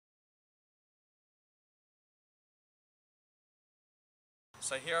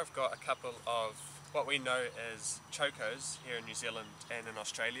So here I've got a couple of what we know as Chokos here in New Zealand and in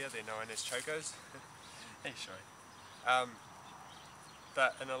Australia. They're known as Chokos. Hey, sorry.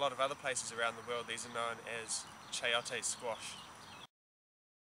 But in a lot of other places around the world, these are known as Chayote squash.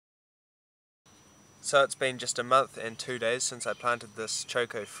 So it's been just a month and 2 days since I planted this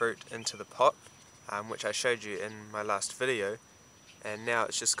Choko fruit into the pot, which I showed you in my last video, and now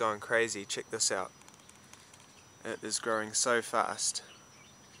it's just going crazy. Check this out. It is growing so fast.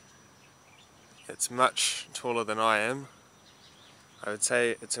 It's much taller than I am. I would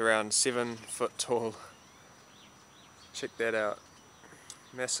say it's around 7 foot tall. Check that out.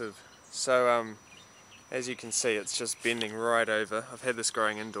 Massive. So as you can see, it's just bending right over. I've had this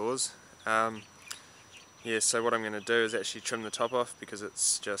growing indoors. Yeah, so what I'm going to do is actually trim the top off because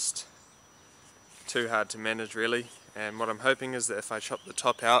it's just too hard to manage really, and what I'm hoping is that if I chop the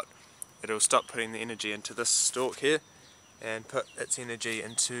top out, it'll stop putting the energy into this stalk here and put its energy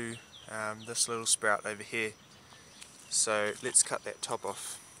into this little sprout over here. So let's cut that top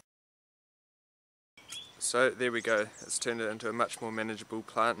off. So there we go, it's turned it into a much more manageable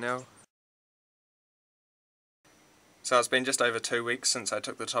plant now. So it's been just over 2 weeks since I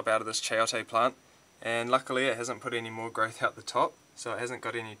took the top out of this Chayote plant, and luckily it hasn't put any more growth out the top, so it hasn't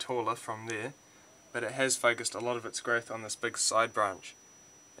got any taller from there, but it has focused a lot of its growth on this big side branch.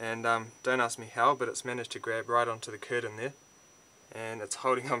 And don't ask me how, but it's managed to grab right onto the curtain there, and it's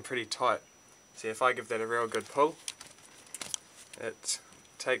holding on pretty tight. See, if I give that a real good pull, it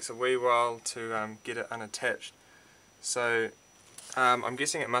takes a wee while to get it unattached. So I'm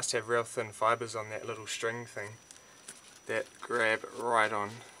guessing it must have real thin fibres on that little string thing that grab right on.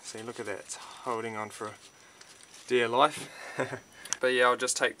 See, look at that, it's holding on for dear life. But yeah, I'll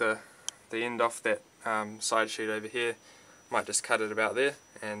just take the end off that side shoot over here. Might just cut it about there,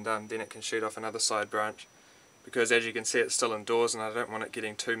 and then it can shoot off another side branch, because as you can see it's still indoors and I don't want it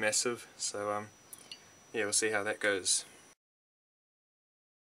getting too massive. So yeah, we'll see how that goes.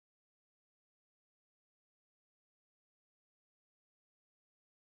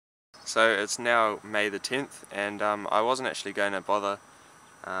 So it's now May the 10th, and I wasn't actually going to bother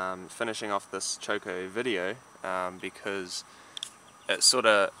finishing off this Choko video because it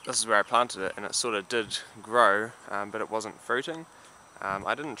this is where I planted it, and it sort of did grow, but it wasn't fruiting.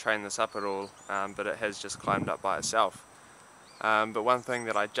 I didn't train this up at all, but it has just climbed up by itself. But one thing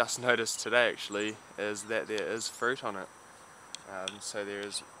that I just noticed today actually is that there is fruit on it. So there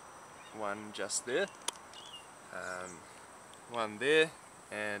is one just there, one there,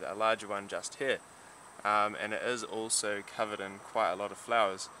 and a larger one just here. And it is also covered in quite a lot of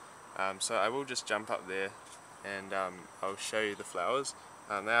flowers. So I will just jump up there and I'll show you the flowers.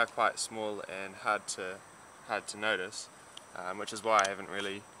 They are quite small and hard to notice, which is why I haven't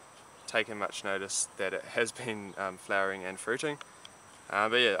really taken much notice that it has been flowering and fruiting.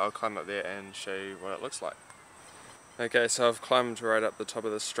 But yeah, I'll climb up there and show you what it looks like. Okay, so I've climbed right up the top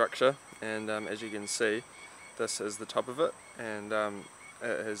of this structure, and as you can see, this is the top of it, and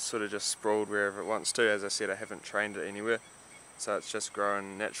it has sort of just sprawled wherever it wants to. As I said, I haven't trained it anywhere, so it's just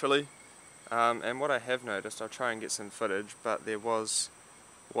growing naturally. And what I have noticed, I'll try and get some footage, but there was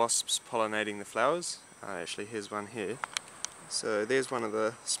wasps pollinating the flowers. Actually, here's one here. So there's one of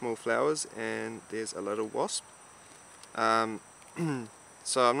the small flowers, and there's a little wasp. So I'm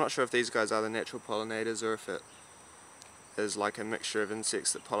not sure if these guys are the natural pollinators or if it is like a mixture of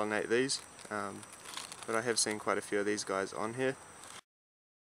insects that pollinate these, but I have seen quite a few of these guys on here.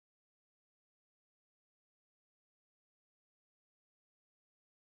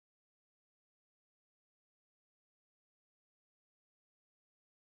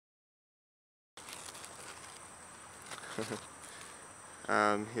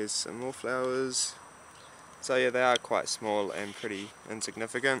 Here's some more flowers. So yeah, they are quite small and pretty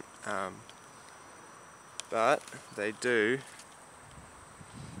insignificant, but they do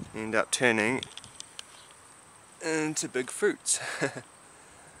end up turning into big fruits.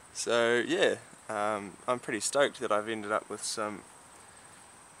 So yeah, I'm pretty stoked that I've ended up with some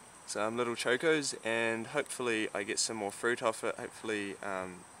little chokos, and hopefully I get some more fruit off it, hopefully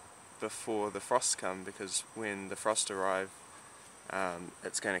before the frosts come, because when the frost arrive,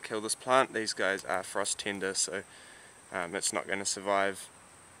 it's going to kill this plant. These guys are frost tender, so it's not going to survive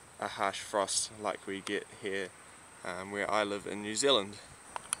a harsh frost like we get here where I live in New Zealand.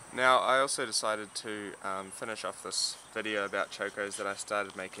 Now, I also decided to finish off this video about chokos that I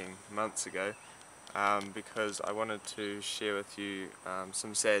started making months ago, because I wanted to share with you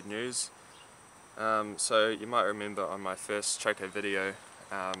some sad news. So you might remember on my first Choko video,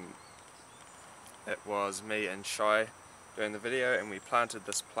 it was me and Shai doing the video, and we planted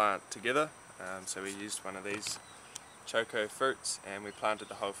this plant together. So we used one of these Choko fruits, and we planted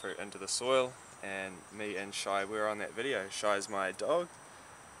the whole fruit into the soil, and me and Shy were on that video. Shy's my dog.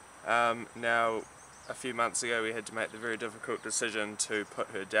 Now, a few months ago we had to make the very difficult decision to put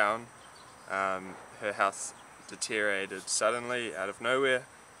her down. Her health deteriorated suddenly out of nowhere,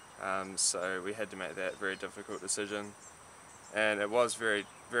 so we had to make that very difficult decision, and it was very,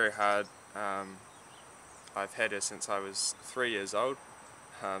 very hard. I've had her since I was 3 years old,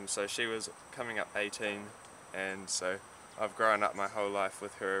 so she was coming up 18, and so I've grown up my whole life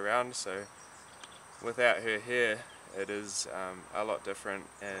with her around. So without her here, it is a lot different,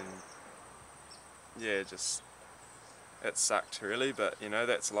 and yeah, just it sucked really, but you know,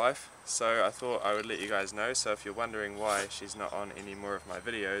 that's life. So I thought I would let you guys know. So if you're wondering why she's not on any more of my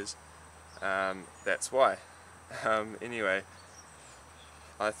videos, that's why. Anyway,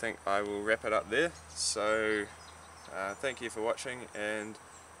 I think I will wrap it up there. So thank you for watching, and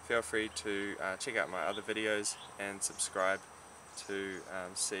feel free to check out my other videos and subscribe to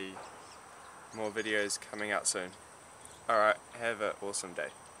see more videos coming out soon. Alright, have an awesome day.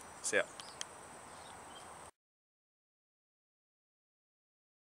 See ya.